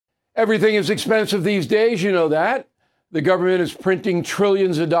Everything is expensive these days, you know that. The government is printing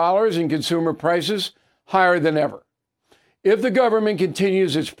trillions of dollars and consumer prices higher than ever. If the government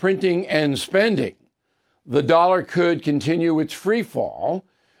continues its printing and spending, the dollar could continue its free fall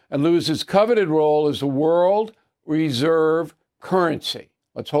and lose its coveted role as the world reserve currency.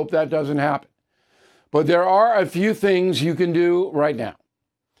 Let's hope that doesn't happen. But there are a few things you can do right now.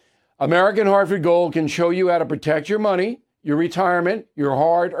 American Hartford Gold can show you how to protect your money, your retirement, your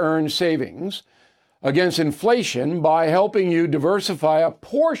hard-earned savings against inflation by helping you diversify a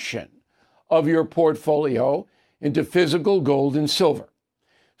portion of your portfolio into physical gold and silver.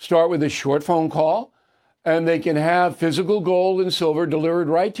 Start with a short phone call, and they can have physical gold and silver delivered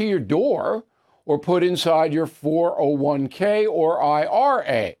right to your door or put inside your 401k or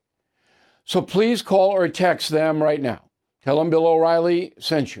IRA. So please call or text them right now. Tell them Bill O'Reilly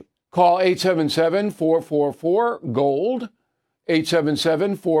sent you. Call 877-444-GOLD,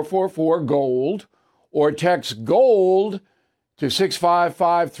 877-444-GOLD, or text GOLD to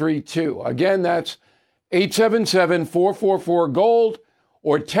 65532. Again, that's 877-444-GOLD,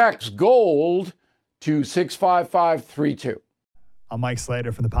 or text GOLD to 65532. I'm Mike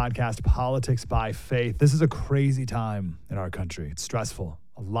Slater from the podcast Politics by Faith. This is a crazy time in our country. It's stressful,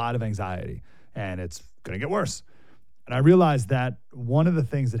 a lot of anxiety, and it's going to get worse. And I realized that one of the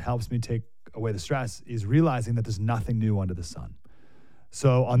things that helps me take away the stress is realizing that there's nothing new under the sun.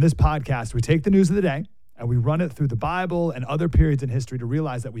 So on this podcast, we take the news of the day and we run it through the Bible and other periods in history to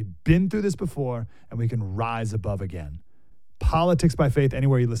realize that we've been through this before and we can rise above again. Politics by Faith,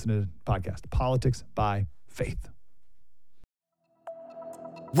 anywhere you listen to the podcast. Politics by Faith.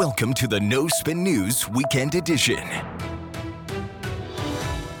 Welcome to the No Spin News Weekend Edition.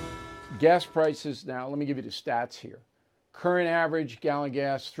 Gas prices now, let me give you the stats here. Current average gallon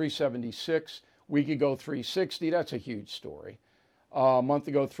gas, $3.76. Week ago, $3.60. That's a huge story. A month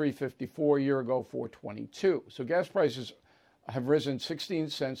ago, $3.54. A year ago, $4.22. So gas prices have risen 16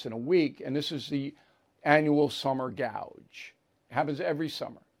 cents in a week, and this is the annual summer gouge. It happens every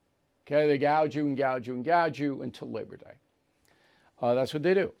summer. Okay, they gouge you and gouge you and gouge you until Labor Day. That's what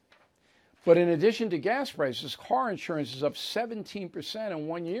they do. But in addition to gas prices, car insurance is up 17% in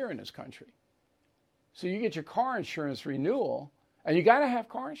 1 year in this country. So you get your car insurance renewal, and you got to have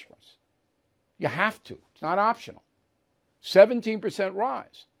car insurance. You have to. It's not optional. 17%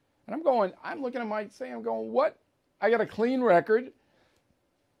 rise. And I'm looking at my thing, I'm going, what? I got a clean record,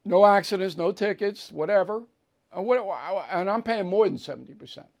 no accidents, no tickets, whatever. And I'm paying more than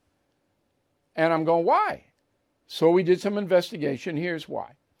 70%. And I'm going, why? So we did some investigation. Here's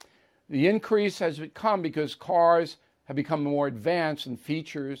why. The increase has come because cars have become more advanced in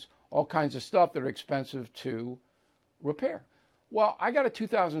features, all kinds of stuff that are expensive to repair. Well, I got a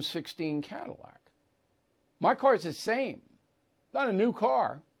 2016 Cadillac. My car is the same, not a new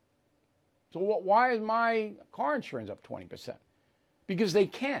car. So why is my car insurance up 20%? Because they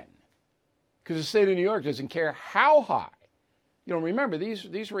can. Because the state of New York doesn't care how high. You know, remember,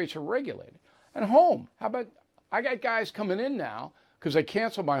 these rates are regulated. And home, how about, I got guys coming in now because they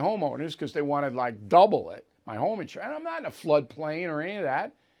canceled my homeowners because they wanted like double it, my home insurance. And I'm not in a floodplain or any of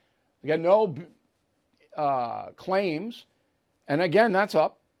that. I got no claims. And again, that's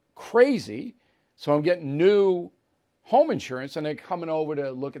up crazy. So I'm getting new home insurance and they're coming over to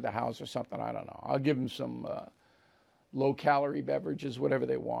look at the house or something. I don't know. I'll give them some low-calorie beverages, whatever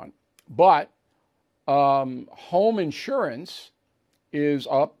they want. But home insurance is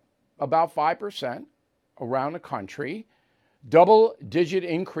up about 5% around the country. Double-digit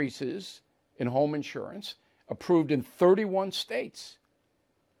increases in home insurance approved in 31 states.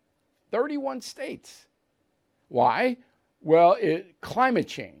 31 states. Why? Well, climate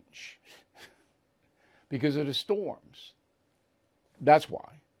change. Because of the storms. That's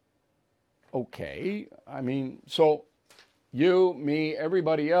why. Okay. I mean, so you, me,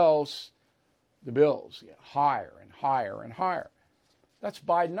 everybody else, the bills get higher and higher and higher. That's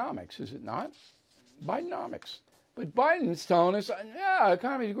Bidenomics, is it not? Bidenomics. But Biden's telling us, yeah, the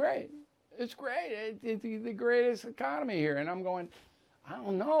economy's great. It's great. It's the greatest economy here. And I'm going, I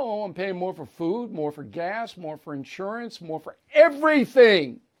don't know. I'm paying more for food, more for gas, more for insurance, more for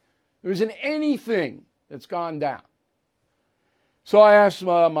everything. There isn't anything that's gone down. So I asked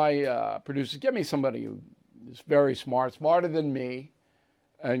my producers, get me somebody who is very smart, smarter than me,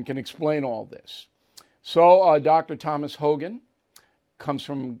 and can explain all this. So Dr. Thomas Hogan comes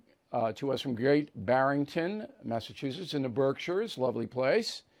to us from Great Barrington, Massachusetts, in the Berkshires, lovely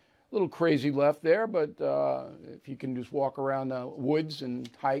place. A little crazy left there, but if you can just walk around the woods and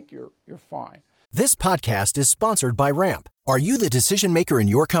hike, you're fine. This podcast is sponsored by Ramp. Are you the decision maker in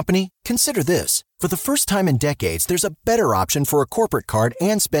your company? Consider this. For the first time in decades, there's a better option for a corporate card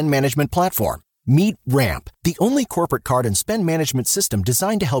and spend management platform. Meet Ramp, the only corporate card and spend management system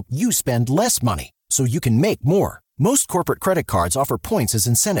designed to help you spend less money so you can make more. Most corporate credit cards offer points as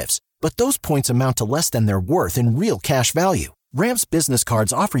incentives, but those points amount to less than their worth in real cash value. Ramp's business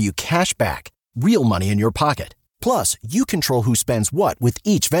cards offer you cash back, real money in your pocket. Plus, you control who spends what with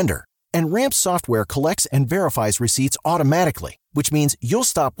each vendor. And Ramp's software collects and verifies receipts automatically, which means you'll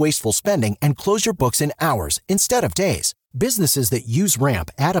stop wasteful spending and close your books in hours instead of days. Businesses that use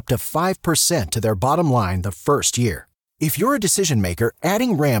Ramp add up to 5% to their bottom line the first year. If you're a decision maker,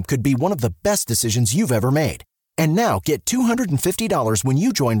 adding Ramp could be one of the best decisions you've ever made. And now get $250 when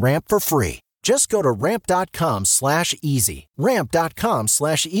you join Ramp for free. Just go to ramp.com/easy.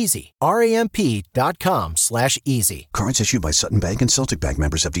 Ramp.com/easy. RAMP.com/easy. Cards issued by Sutton Bank and Celtic Bank,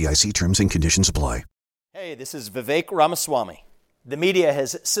 members FDIC. Terms and conditions apply. Hey, this is Vivek Ramaswamy. The media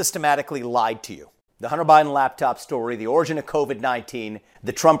has systematically lied to you. The Hunter Biden laptop story, the origin of COVID-19,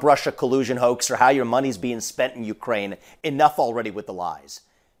 the Trump-Russia collusion hoax, or how your money's being spent in Ukraine. Enough already with the lies.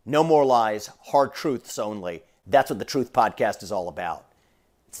 No more lies, hard truths only. That's what the Truth Podcast is all about.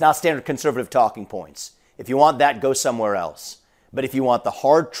 It's not standard conservative talking points. If you want that, go somewhere else. But if you want the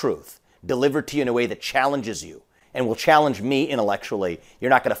hard truth delivered to you in a way that challenges you and will challenge me intellectually, you're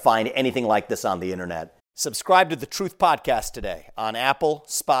not going to find anything like this on the internet. Subscribe to the Truth Podcast today on Apple,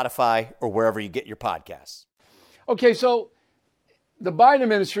 Spotify, or wherever you get your podcasts. Okay, so the Biden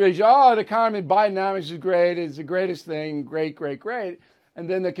administration, the economy, Bidenomics is great. It's the greatest thing. Great, great, great. And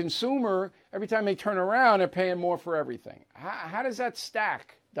then the consumer, every time they turn around, they're paying more for everything. How does that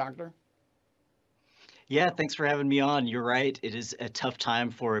stack, Doctor? Yeah, thanks for having me on. You're right. It is a tough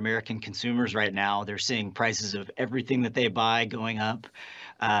time for American consumers right now. They're seeing prices of everything that they buy going up.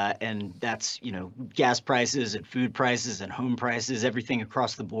 And that's, gas prices and food prices and home prices, everything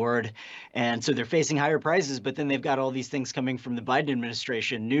across the board. And so they're facing higher prices, but then they've got all these things coming from the Biden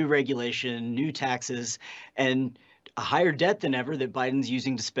administration, new regulation, new taxes, and a higher debt than ever that Biden's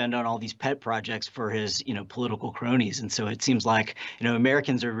using to spend on all these pet projects for his, political cronies. And so it seems like,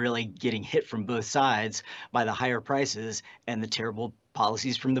 Americans are really getting hit from both sides by the higher prices and the terrible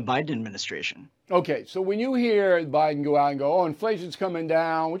policies from the Biden administration. Okay, so when you hear Biden go out and go, inflation's coming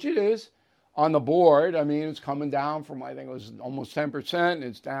down, which it is on the board. I mean, it's coming down from, I think it was almost 10%.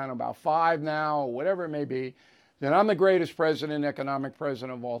 It's down about 5 now, or whatever it may be. Then I'm the greatest economic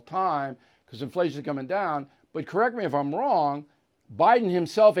president of all time, because inflation's coming down. But correct me if I'm wrong, Biden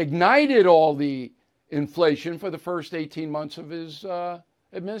himself ignited all the inflation for the first 18 months of his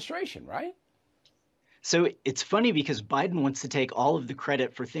administration, right? So it's funny because Biden wants to take all of the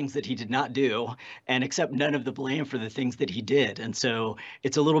credit for things that he did not do and accept none of the blame for the things that he did. And so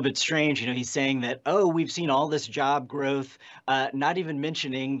it's a little bit strange. He's saying that, we've seen all this job growth, not even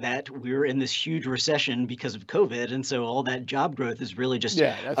mentioning that we're in this huge recession because of COVID. And so all that job growth is really just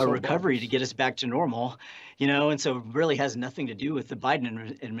a recovery to get us back to normal. And so it really has nothing to do with the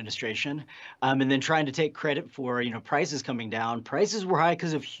Biden administration. And then trying to take credit for, prices coming down. Prices were high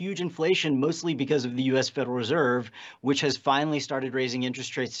because of huge inflation, mostly because of the U.S. Federal Reserve, which has finally started raising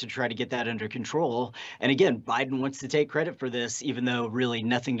interest rates to try to get that under control. And again, Biden wants to take credit for this, even though really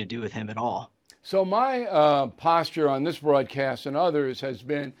nothing to do with him at all. So my posture on this broadcast and others has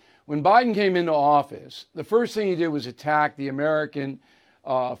been, when Biden came into office, the first thing he did was attack the American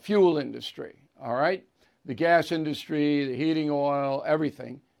fuel industry, all right? The gas industry, the heating oil,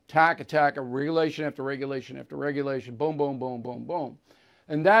 everything. Attack, regulation after regulation after regulation, boom, boom, boom, boom, boom.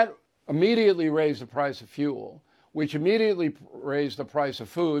 And that immediately raised the price of fuel, which immediately raised the price of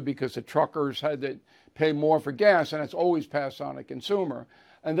food because the truckers had to pay more for gas, and it's always passed on to consumer.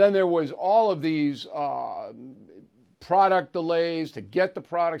 And then there was all of these product delays to get the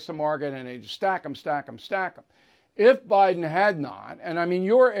products to market, and they just stack them. If Biden had not, and I mean,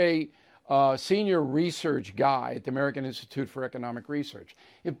 you're a senior research guy at the American Institute for Economic Research.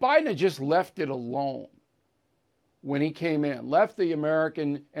 If Biden had just left it alone when he came in, left the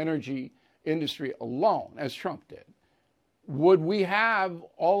American energy industry alone, as Trump did, would we have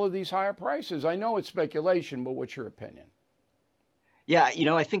all of these higher prices? I know it's speculation, but what's your opinion? Yeah,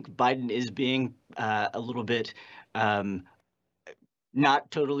 I think Biden is being a little bit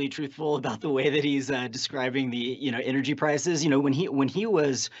not totally truthful about the way that he's describing the energy prices. When he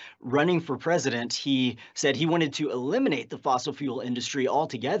was running for president, he said he wanted to eliminate the fossil fuel industry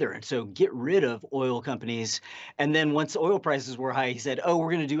altogether, and so get rid of oil companies. And then once oil prices were high, he said, we're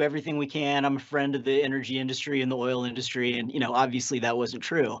going to do everything we can. I'm a friend of the energy industry and the oil industry, and obviously that wasn't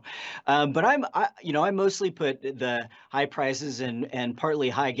true. But I mostly put the high prices and partly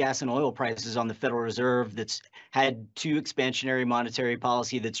high gas and oil prices on the Federal Reserve that's had 2 expansionary monetary monetary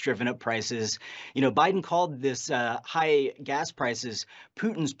policy that's driven up prices. You know, Biden called this high gas prices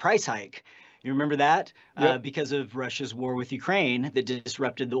Putin's price hike. You remember that? Yep. Because of Russia's war with Ukraine that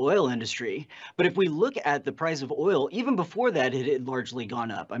disrupted the oil industry. But if we look at the price of oil, even before that, it had largely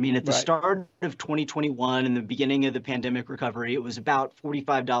gone up. I mean, at the Right. start of 2021 and the beginning of the pandemic recovery, it was about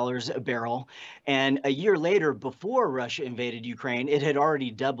 $45 a barrel. And a year later, before Russia invaded Ukraine, it had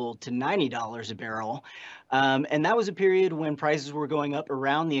already doubled to $90 a barrel. And that was a period when prices were going up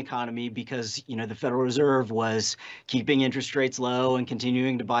around the economy because, you know, the Federal Reserve was keeping interest rates low and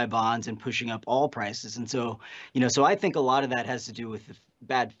continuing to buy bonds and pushing up all prices. And so, you know, so I think a lot of that has to do with the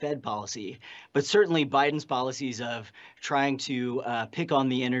bad Fed policy, but certainly Biden's policies of trying to pick on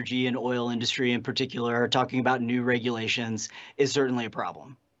the energy and oil industry in particular, talking about new regulations, is certainly a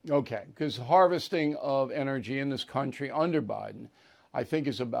problem. Okay, because harvesting of energy in this country under Biden, I think,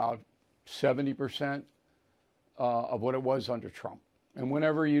 is about 70% of what it was under Trump. And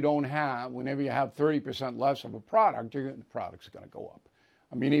whenever you have 30% less of a product, the product's going to go up.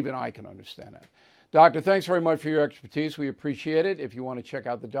 I mean, even I can understand that. Doctor, thanks very much for your expertise. We appreciate it. If you want to check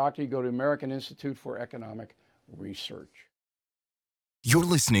out the doctor, you go to American Institute for Economic Research. You're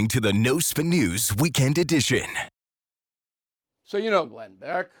listening to the No Spin News Weekend Edition. So you know Glenn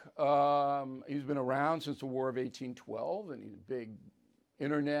Beck. He's been around since the War of 1812, and he's a big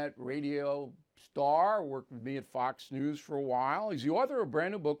internet radio star. Worked with me at Fox News for a while. He's the author of a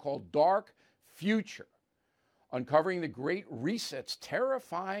brand new book called Dark Future, Uncovering the Great Reset's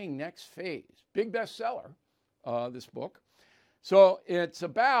Terrifying Next Phase. Big bestseller, this book. So it's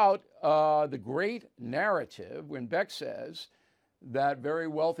about the great narrative when Beck says that very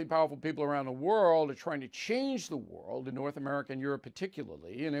wealthy, powerful people around the world are trying to change the world, in North America and Europe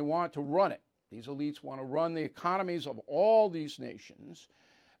particularly, and they want to run it. These elites want to run the economies of all these nations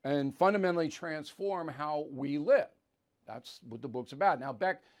and fundamentally transform how we live. That's what the book's about. Now,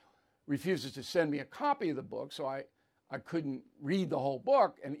 Beck refuses to send me a copy of the book, so I couldn't read the whole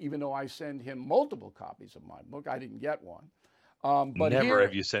book, and even though I send him multiple copies of my book, I didn't get one. But never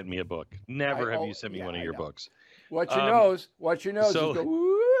have you sent me a book. Never have you sent me one of your books. What you know is go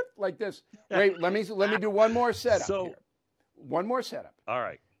whoop, like this. Wait, let me do one more setup here. One more setup. All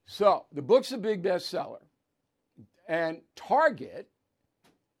right. So the book's a big bestseller, and Target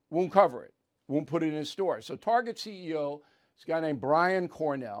won't cover it, won't put it in his store. So Target CEO is a guy named Brian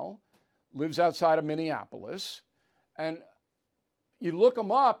Cornell, lives outside of Minneapolis, and you look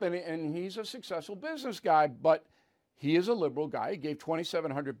him up, and he's a successful business guy, but he is a liberal guy. He gave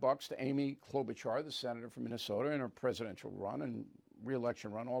 $2,700 to Amy Klobuchar, the senator from Minnesota, in her presidential run and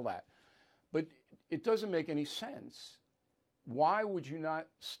re-election run, all that. But it doesn't make any sense. Why would you not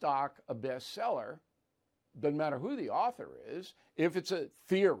stock a bestseller? Doesn't matter who the author is, if it's a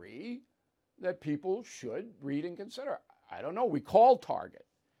theory that people should read and consider. I don't know. We called Target.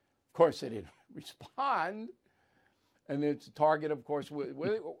 Of course, they didn't respond. And it's Target, of course.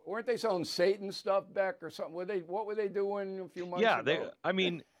 Weren't they selling Satan stuff, Beck, or something? What were they doing a few months ago?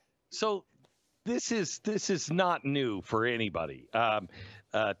 So this is not new for anybody.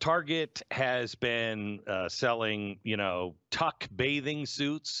 Target has been selling, tuck bathing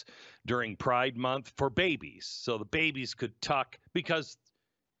suits during Pride Month for babies, so the babies could tuck because,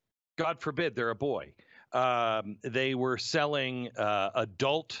 God forbid, they're a boy. They were selling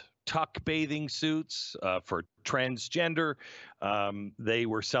adult tuck bathing suits for transgender. They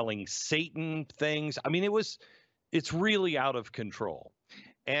were selling Satan things. I mean, it's really out of control.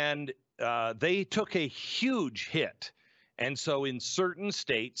 And they took a huge hit. And so in certain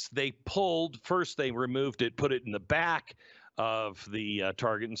states, they removed it, put it in the back of the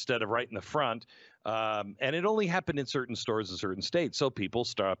Target instead of right in the front. And it only happened in certain stores in certain states. So people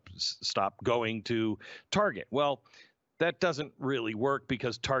stopped going to Target. Well, that doesn't really work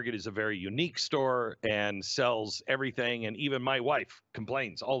because Target is a very unique store and sells everything. And even my wife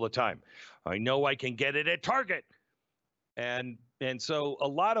complains all the time. I know I can get it at Target. And so a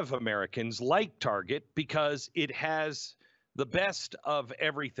lot of Americans like Target because it has the best of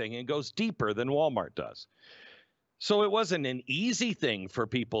everything and goes deeper than Walmart does. So it wasn't an easy thing for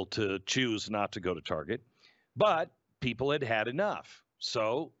people to choose not to go to Target, but people had had enough.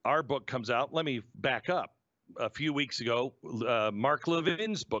 So our book comes out. Let me back up. A few weeks ago, Mark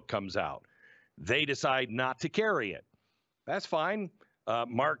Levin's book comes out. They decide not to carry it. That's fine.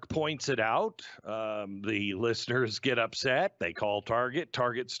 Mark points it out. The listeners get upset. They call Target.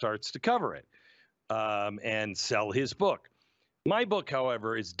 Target starts to cover it and sell his book. My book,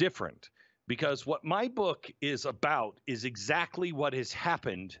 however, is different because what my book is about is exactly what has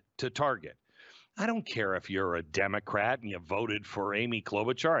happened to Target. I don't care if you're a Democrat and you voted for Amy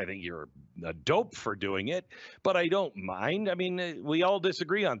Klobuchar. I think you're a dope for doing it, but I don't mind. I mean, we all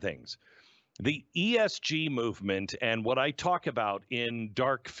disagree on things. The ESG movement and what I talk about in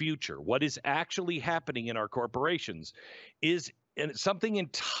Dark Future, what is actually happening in our corporations, is something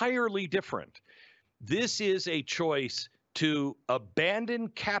entirely different. This is a choice to abandon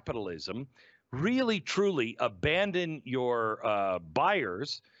capitalism, really, truly abandon your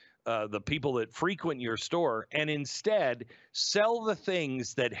buyers, the people that frequent your store, and instead sell the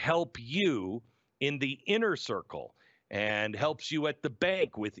things that help you in the inner circle and helps you at the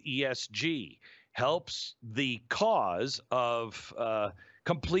bank with ESG, helps the cause of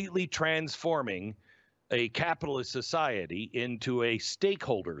completely transforming a capitalist society into a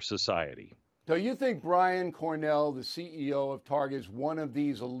stakeholder society. So you think Brian Cornell, the CEO of Target, is one of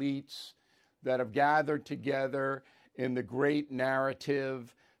these elites that have gathered together in the great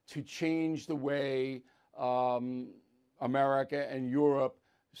narrative to change the way America and Europe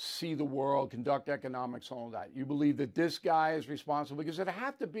see the world, conduct economics, all of that? You believe that this guy is responsible? Because it'd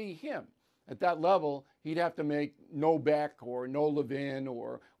have to be him. At that level, he'd have to make No Beck or No Levin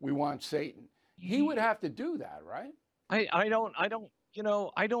or We Want Satan. He would have to do that, right? I don't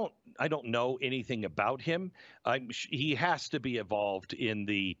know anything about him. He has to be involved in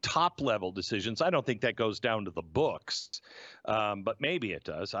the top level decisions. I don't think that goes down to the books, but maybe it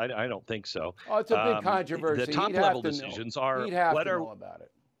does. I don't think so. Oh, it's a big controversy. The top level decisions are He'd have to know about it.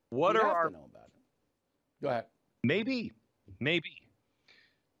 What are our? Go ahead. Maybe.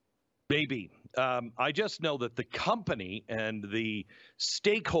 I just know that the company and the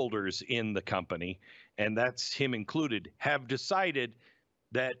stakeholders in the company, and that's him included, have decided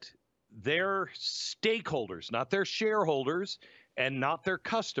that their stakeholders, not their shareholders and not their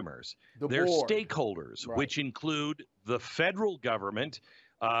customers, their stakeholders, right, which include the federal government,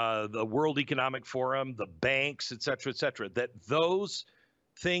 the World Economic Forum, the banks, et cetera, that those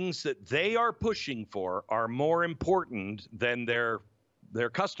things that they are pushing for are more important than their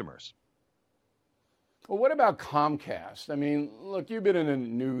customers. Well, what about Comcast? I mean, look, you've been in the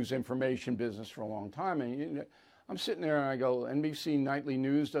news information business for a long time, and I'm sitting there and I go, NBC Nightly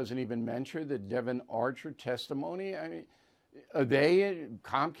News doesn't even mention the Devon Archer testimony. I mean, are they,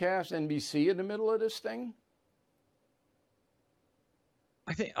 Comcast, NBC, in the middle of this thing?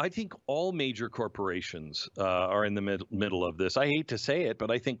 I think all major corporations are in the middle of this. I hate to say it, but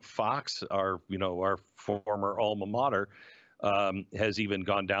I think Fox, our former alma mater, has even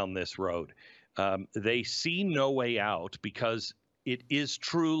gone down this road. They see no way out because it is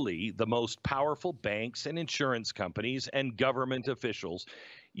truly the most powerful banks and insurance companies and government officials.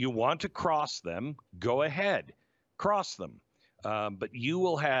 You want to cross them, go ahead, cross them. But you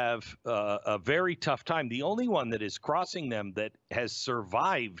will have a very tough time. The only one that is crossing them that has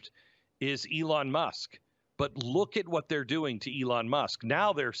survived is Elon Musk. But look at what they're doing to Elon Musk.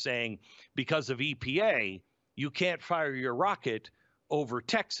 Now they're saying because of EPA, you can't fire your rocket over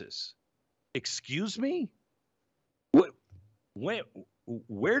Texas. Excuse me?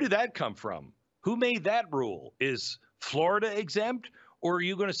 Where did that come from? Who made that rule? Is Florida exempt? Or are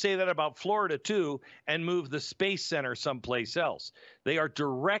you going to say that about Florida too and move the Space Center someplace else? They are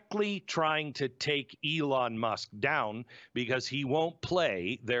directly trying to take Elon Musk down because he won't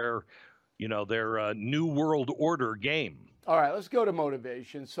play their New World Order game. All right, let's go to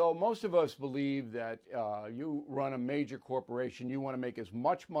motivation. So most of us believe that you run a major corporation, you want to make as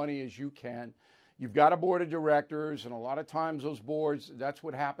much money as you can. You've got a board of directors, and a lot of times those boards, that's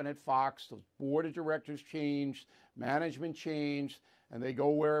what happened at Fox. Those board of directors changed, management changed, and they go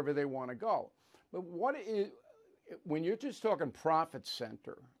wherever they want to go. But when you're just talking profit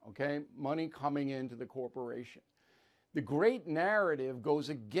center, okay, money coming into the corporation, the great narrative goes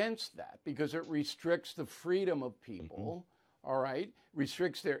against that because it restricts the freedom of people, all right,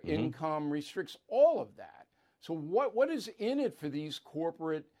 restricts their income, restricts all of that. So what is in it for these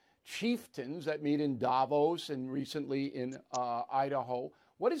corporate chieftains that meet in Davos and recently in Idaho?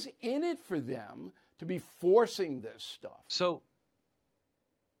 What is in it for them to be forcing this stuff? So,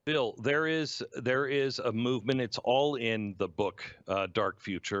 Bill, there is a movement. It's all in the book, Dark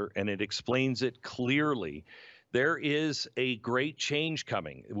Future, and it explains it clearly. There is a great change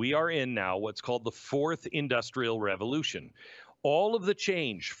coming. We are in now what's called the fourth industrial revolution. All of the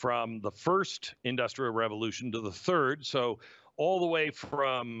change from the first industrial revolution to the third, so all the way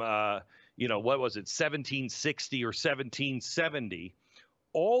from, what was it, 1760 or 1770,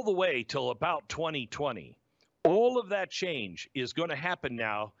 all the way till about 2020. All of that change is going to happen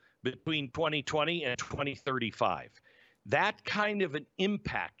now between 2020 and 2035. that kind of an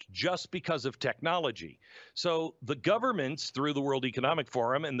impact just because of technology. So the governments through the World Economic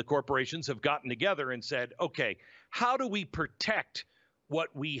Forum and the corporations have gotten together and said, okay, how do we protect what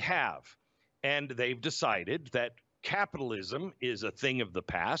we have? And they've decided that capitalism is a thing of the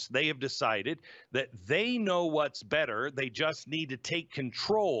past. They have decided that they know what's better. They just need to take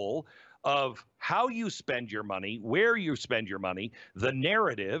control of how you spend your money, where you spend your money, the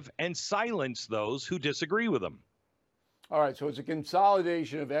narrative, and silence those who disagree with them. All right, so it's a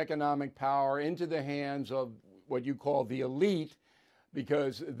consolidation of economic power into the hands of what you call the elite,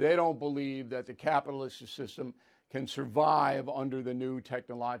 because they don't believe that the capitalist system can survive under the new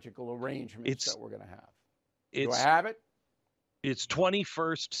technological arrangements that we're going to have. Do I have it? It's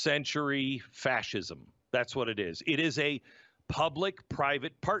 21st century fascism. That's what it is. It is a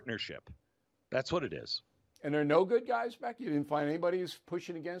public-private partnership. That's what it is. And there are no good guys back? You didn't find anybody who's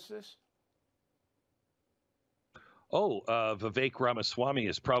pushing against this? Vivek Ramaswamy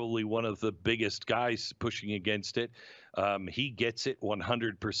is probably one of the biggest guys pushing against it. He gets it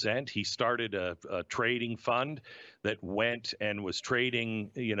 100%. He started a trading fund that went and was trading,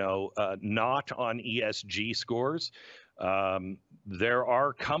 not on ESG scores. There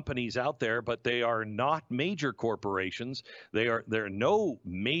are companies out there, but they are not major corporations. There are no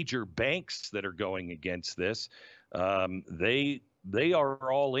major banks that are going against this. They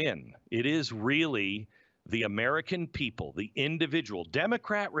are all in. It is really the American people, the individual,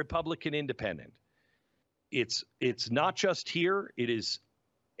 Democrat, Republican, Independent. It's not just here. It is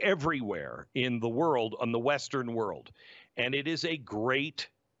everywhere in the world, on the Western world. And it is a great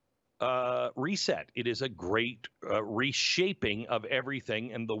reset. It is a great reshaping of everything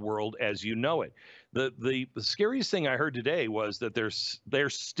in the world as you know it. The scariest thing I heard today was that they're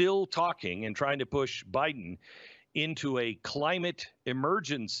still talking and trying to push Biden into a climate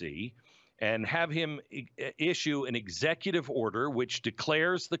emergency and have him issue an executive order which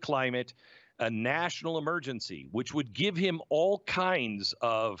declares the climate a national emergency, which would give him all kinds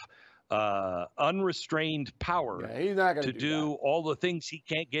of unrestrained power he's not gonna to do all the things he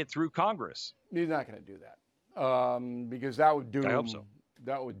can't get through Congress. He's not going to do that because that would doom. I hope so.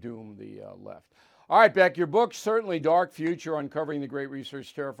 That would doom the left. All right, Beck, your book, Certainly Dark Future, Uncovering the Great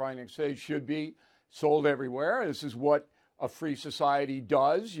Research, Terrifying and Safe, should be sold everywhere. This is what a free society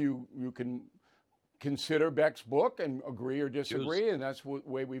does. You can consider Beck's book and agree or disagree, and that's the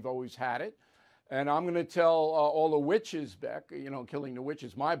way we've always had it. And I'm going to tell all the witches, Beck, Killing the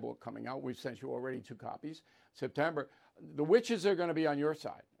Witches, my book coming out. We've sent you already 2 copies, September. The witches are going to be on your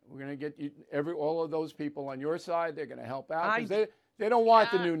side. We're going to get you, all of those people on your side. They're going to help out because they don't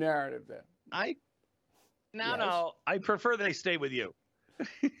want the new narrative then. No, I prefer they stay with you.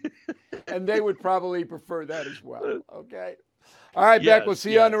 And they would probably prefer that as well. Okay. All right, Beck, we'll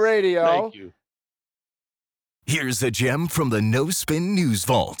see you on the radio. Thank you. Here's a gem from the No Spin News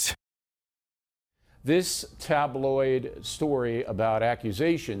Vault. This tabloid story about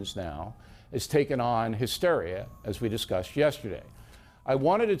accusations now has taken on hysteria, as we discussed yesterday. I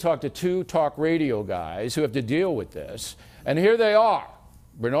wanted to talk to 2 talk radio guys who have to deal with this, and here they are.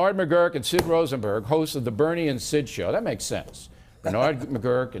 Bernard McGuirk and Sid Rosenberg, hosts of the Bernie and Sid Show. That makes sense. Bernard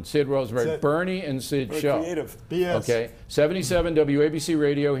McGuirk and Sid Rosenberg, Bernie and Sid Show. Creative. BS. Okay, 77 WABC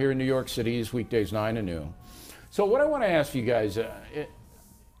Radio here in New York City is weekdays 9 to noon. So what I want to ask you guys,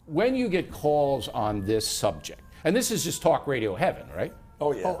 when you get calls on this subject, and this is just talk radio heaven, right?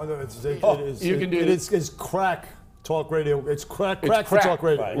 Oh, yeah. It's crack talk radio. It's crack for talk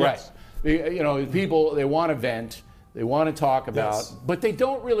radio. Right. Yes. People, they want to vent, they want to talk about, but they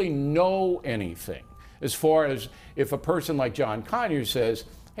don't really know anything. As far as if a person like John Conyers says,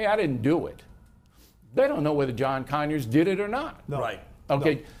 hey, I didn't do it. They don't know whether John Conyers did it or not. No. Right.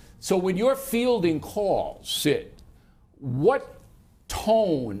 Okay. No. So when you're fielding calls, Sid, what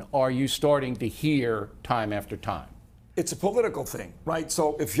tone are you starting to hear time after time? It's a political thing, right?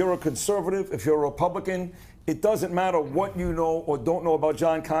 So if you're a conservative, if you're a Republican, it doesn't matter what you know or don't know about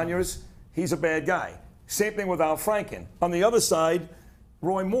John Conyers, he's a bad guy. Same thing with Al Franken. On the other side,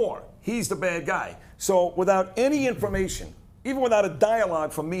 Roy Moore, he's the bad guy. So without any information, even without a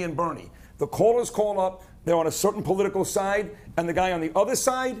dialogue from me and Bernie, the callers call up, they're on a certain political side, and the guy on the other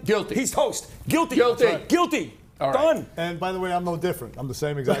side, guilty. He's toast. Guilty. Guilty. Guilty. All Done. Right. And by the way, I'm no different. I'm the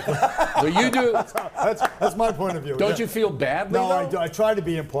same exactly. So you do. That's my point of view. Don't you feel badly? No, I try to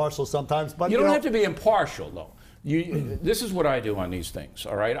be impartial sometimes, but you don't have to be impartial, though. This is what I do on these things.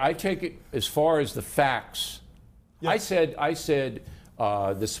 All right, I take it as far as the facts. Yes. I said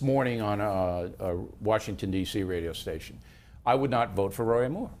this morning on a Washington D.C. radio station, I would not vote for Roy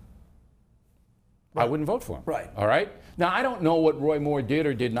Moore. Right. I wouldn't vote for him. Right. All right. Now I don't know what Roy Moore did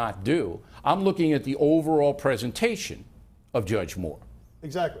or did not do. I'm looking at the overall presentation of Judge Moore.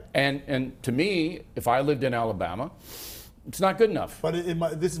 Exactly. And to me, if I lived in Alabama, it's not good enough. But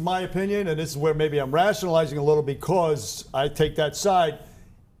this is my opinion, and this is where maybe I'm rationalizing a little because I take that side.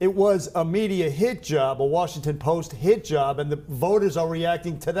 It was a media hit job, a Washington Post hit job, and the voters are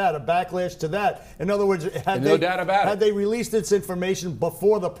reacting to that, a backlash to that. In other words, had they released this information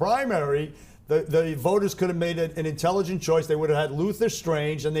before the primary, the voters could have made an intelligent choice. They would have had Luther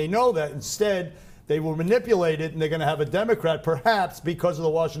Strange, and they know that. Instead, they were manipulated, and they're going to have a Democrat, perhaps because of the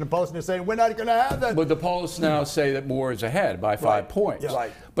Washington Post, and they're saying, we're not going to have that. But the polls now say that Moore is ahead by 5 points. Yeah.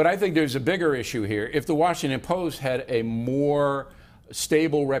 Right. But I think there's a bigger issue here. If the Washington Post had a more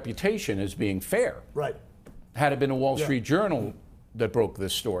stable reputation as being fair, right, had it been a Wall Street Journal that broke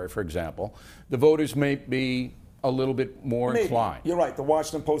this story, for example, the voters may be a little bit more inclined. You're right. The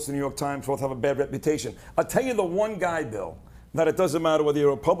Washington Post and the New York Times both have a bad reputation. I'll tell you the one guy, Bill, that it doesn't matter whether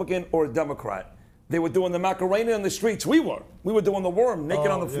you're a Republican or a Democrat. They were doing the Macarena in the streets. We were doing the worm naked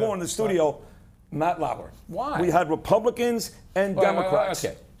on the floor in the studio. Right. Matt Lauer. Why? We had Republicans and Democrats.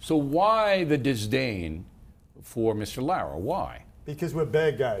 Okay. So why the disdain for Mr. Lauer? Why? Because we're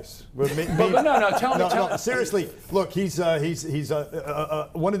bad guys. No, tell me. Seriously, look, he's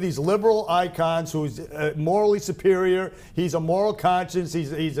one of these liberal icons who's morally superior. He's a moral conscience.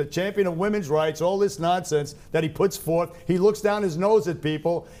 He's a champion of women's rights. All this nonsense that he puts forth. He looks down his nose at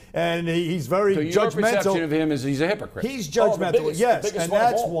people, and he's very judgmental. Your perception of him is he's a hypocrite. He's judgmental, yes, and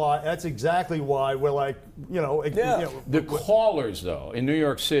that's exactly why we're like, The callers, though, in New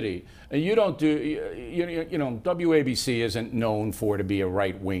York City, you don't do, WABC isn't known for to be a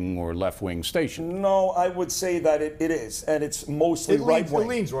right-wing or left-wing station. No, I would say that it is, and it's mostly right-wing. It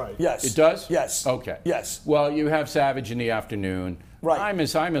leans right. Yes. It does? Yes. Okay. Yes. Well, you have Savage in the afternoon. Right. I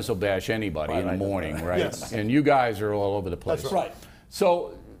miss will bash anybody in the morning, right? Yes. And you guys are all over the place. That's right.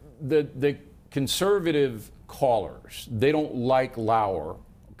 So the conservative callers, they don't like Lauer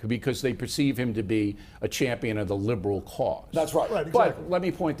because they perceive him to be a champion of the liberal cause. That's right. Right, exactly. But let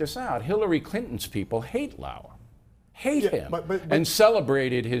me point this out. Hillary Clinton's people hate Lauer. Hate him. but and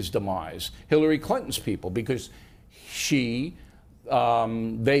celebrated his demise. Hillary Clinton's people, because she,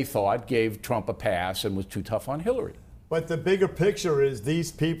 they thought, gave Trump a pass and was too tough on Hillary. But the bigger picture is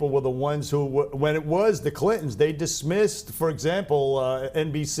these people were the ones who, when it was the Clintons, they dismissed, for example,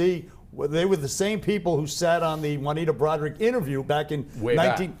 NBC. They were the same people who sat on the Juanita Broaddrick interview back in during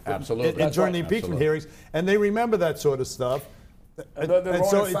the impeachment hearings, and they remember that sort of stuff. The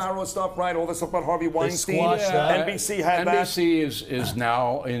Ronan Farrow stuff, right? All this stuff about Harvey Weinstein. NBC had that. NBC is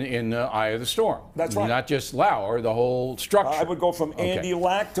now in the eye of the storm. That's right. Not just Lauer, the whole structure. I would go from Andy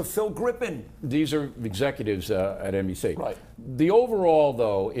Lack to Phil Griffin. These are executives at NBC. Right. The overall,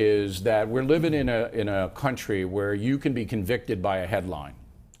 though, is that we're living in a country where you can be convicted by a headline.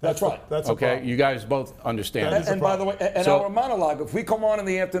 That's right. That's okay. You guys both understand. And by the way, our monologue, if we come on in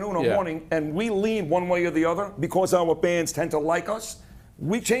the afternoon or morning and we lean one way or the other because our fans tend to like us,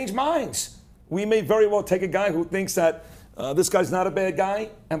 we change minds. We may very well take a guy who thinks that this guy's not a bad guy,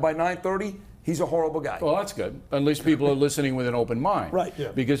 and by 9:30, he's a horrible guy. Well, that's good. At least people are listening with an open mind. Right. Yeah.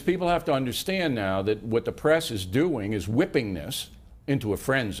 Because people have to understand now that what the press is doing is whipping this into a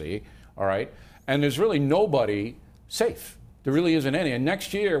frenzy, all right? And there's really nobody safe. There really isn't any. And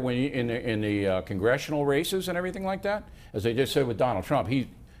next year, when in the congressional races and everything like that, as they just said with Donald Trump, he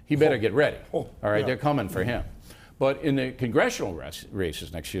better get ready. All right, they're coming for him. But in the congressional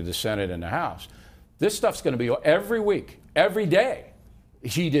races next year, the Senate and the House, this stuff's going to be every week, every day.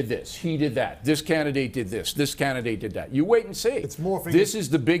 He did this, he did that. This candidate did this candidate did that. You wait and see. It's morphing. This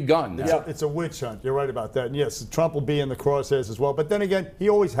is the big gun now. It's a witch hunt. You're right about that. And yes, Trump will be in the crosshairs as well. But then again, he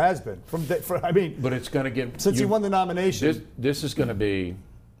always has been. But it's going to get since he won the nomination. This is going to be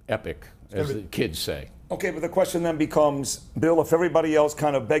epic, as the kids say. Okay, but the question then becomes, Bill, if everybody else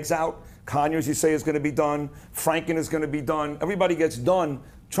kind of begs out, Conyers, you say, is going to be done, Franken is going to be done, everybody gets done,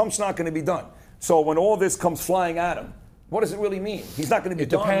 Trump's not going to be done. So when all this comes flying at him, what does it really mean? He's not going to be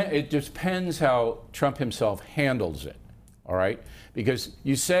done. It depends how Trump himself handles it, all right? Because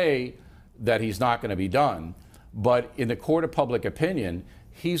you say that he's not going to be done, but in the court of public opinion,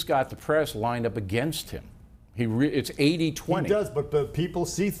 he's got the press lined up against him. It's 80-20. He does, but people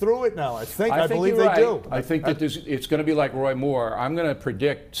see through it now. I believe you're they right. do. I think that it's going to be like Roy Moore. I'm going to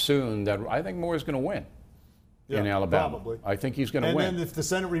predict soon that I think Moore is going to win in Alabama. Probably. I think he's going to win. And then if the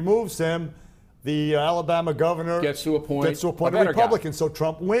Senate removes him, the Alabama governor gets to appoint a Republican, so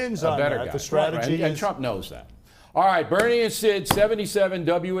Trump wins on that. Guy. The strategy right. And Trump knows that. All right, Bernie and Sid, 77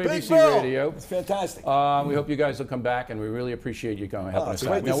 WABC Radio. It's fantastic. We hope you guys will come back, and we really appreciate you helping us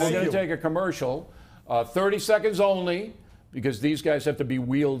out. Now, we're going to take a commercial, 30 seconds only. because these guys have to be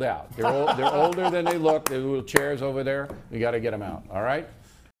wheeled out. They're older than they look. There are little chairs over there. We got to get them out. All right?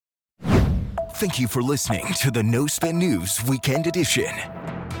 Thank you for listening to the No Spin News Weekend Edition.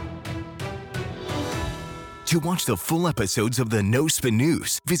 To watch the full episodes of the No Spin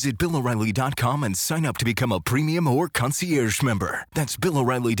News, visit BillO'Reilly.com and sign up to become a premium or concierge member. That's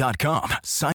BillO'Reilly.com. Sign